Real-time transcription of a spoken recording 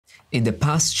In the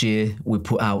past year, we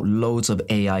put out loads of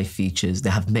AI features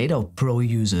that have made our pro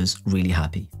users really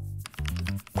happy.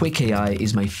 Quick AI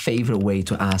is my favorite way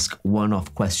to ask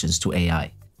one-off questions to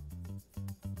AI.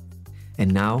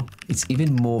 And now, it's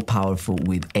even more powerful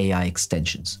with AI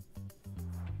extensions.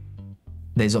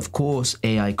 There's of course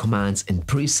AI commands and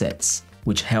presets,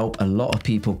 which help a lot of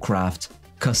people craft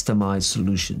customized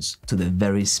solutions to the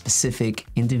very specific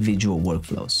individual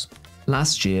workflows.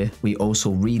 Last year, we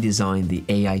also redesigned the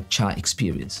AI chat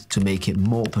experience to make it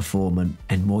more performant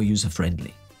and more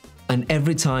user-friendly. And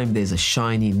every time there's a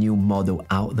shiny new model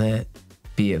out there,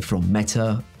 be it from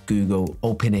Meta, Google,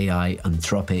 OpenAI,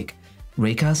 Anthropic,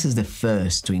 Raycast is the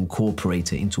first to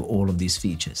incorporate it into all of these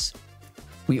features.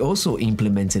 We also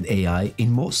implemented AI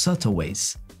in more subtle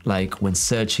ways, like when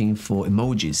searching for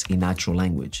emojis in natural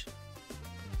language.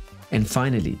 And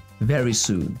finally, very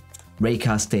soon,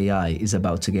 Raycast AI is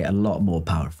about to get a lot more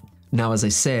powerful. Now, as I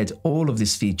said, all of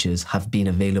these features have been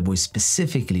available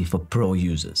specifically for pro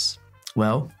users.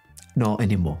 Well, not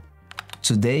anymore.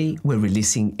 Today, we're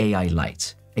releasing AI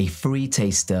Lite, a free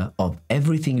taster of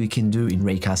everything you can do in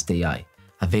Raycast AI,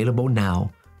 available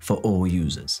now for all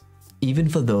users, even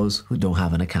for those who don't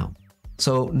have an account.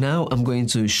 So now I'm going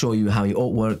to show you how it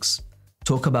all works,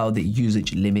 talk about the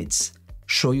usage limits,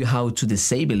 show you how to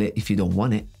disable it if you don't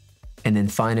want it, and then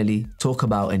finally talk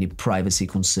about any privacy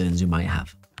concerns you might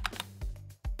have.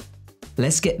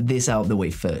 Let's get this out of the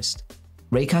way first.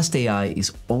 Raycast AI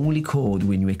is only called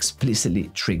when you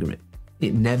explicitly trigger it.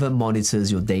 It never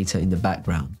monitors your data in the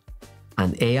background,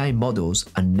 and AI models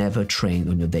are never trained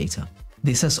on your data.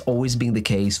 This has always been the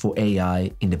case for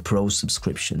AI in the Pro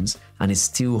subscriptions, and it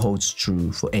still holds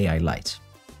true for AI Lite.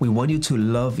 We want you to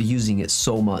love using it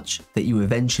so much that you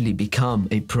eventually become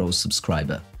a Pro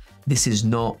subscriber. This is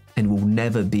not and will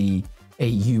never be a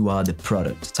you are the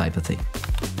product type of thing.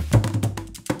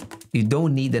 You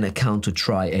don't need an account to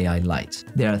try AI Lite.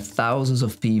 There are thousands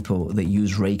of people that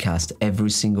use Raycast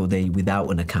every single day without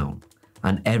an account,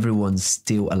 and everyone's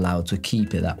still allowed to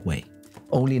keep it that way.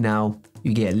 Only now,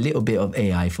 you get a little bit of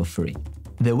AI for free.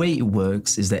 The way it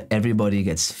works is that everybody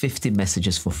gets 50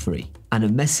 messages for free, and a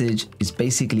message is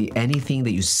basically anything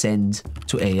that you send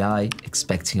to AI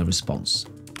expecting a response.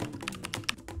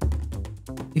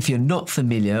 If you're not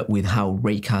familiar with how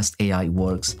Raycast AI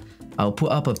works, I'll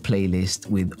put up a playlist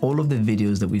with all of the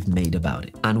videos that we've made about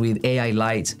it. And with AI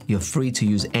Lite, you're free to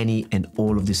use any and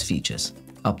all of these features,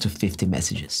 up to 50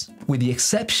 messages. With the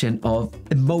exception of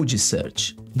emoji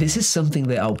search. This is something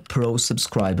that our Pro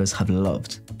subscribers have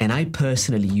loved, and I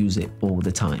personally use it all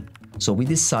the time. So we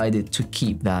decided to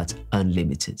keep that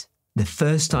unlimited. The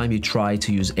first time you try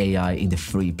to use AI in the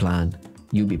free plan,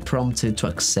 you'll be prompted to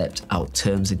accept our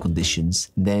terms and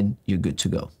conditions, then you're good to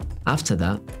go. After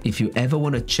that, if you ever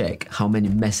want to check how many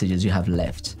messages you have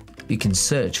left, you can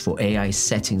search for AI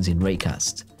settings in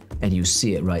Raycast, and you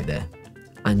see it right there.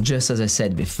 And just as I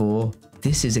said before,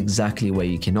 this is exactly where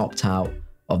you can opt out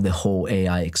of the whole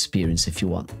AI experience if you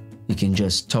want. You can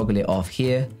just toggle it off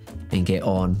here and get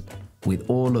on with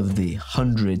all of the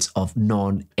hundreds of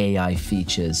non-AI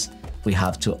features we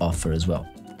have to offer as well.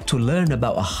 To learn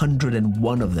about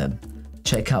 101 of them,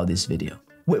 check out this video.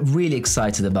 We're really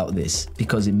excited about this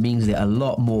because it means that a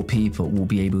lot more people will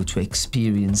be able to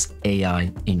experience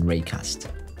AI in Raycast.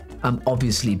 I'm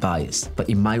obviously biased, but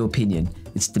in my opinion,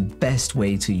 it's the best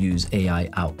way to use AI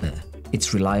out there.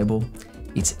 It's reliable,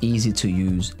 it's easy to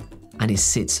use, and it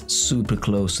sits super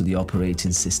close to the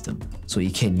operating system, so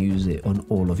you can use it on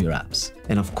all of your apps.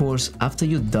 And of course, after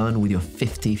you're done with your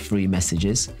 50 free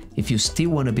messages, if you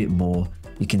still want a bit more,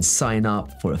 you can sign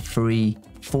up for a free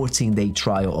 14-day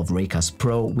trial of Raycast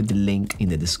Pro with the link in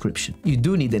the description. You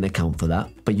do need an account for that,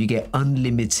 but you get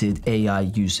unlimited AI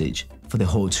usage for the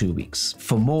whole 2 weeks.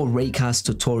 For more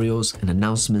Raycast tutorials and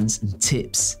announcements and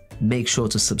tips, make sure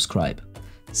to subscribe.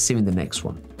 See you in the next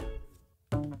one.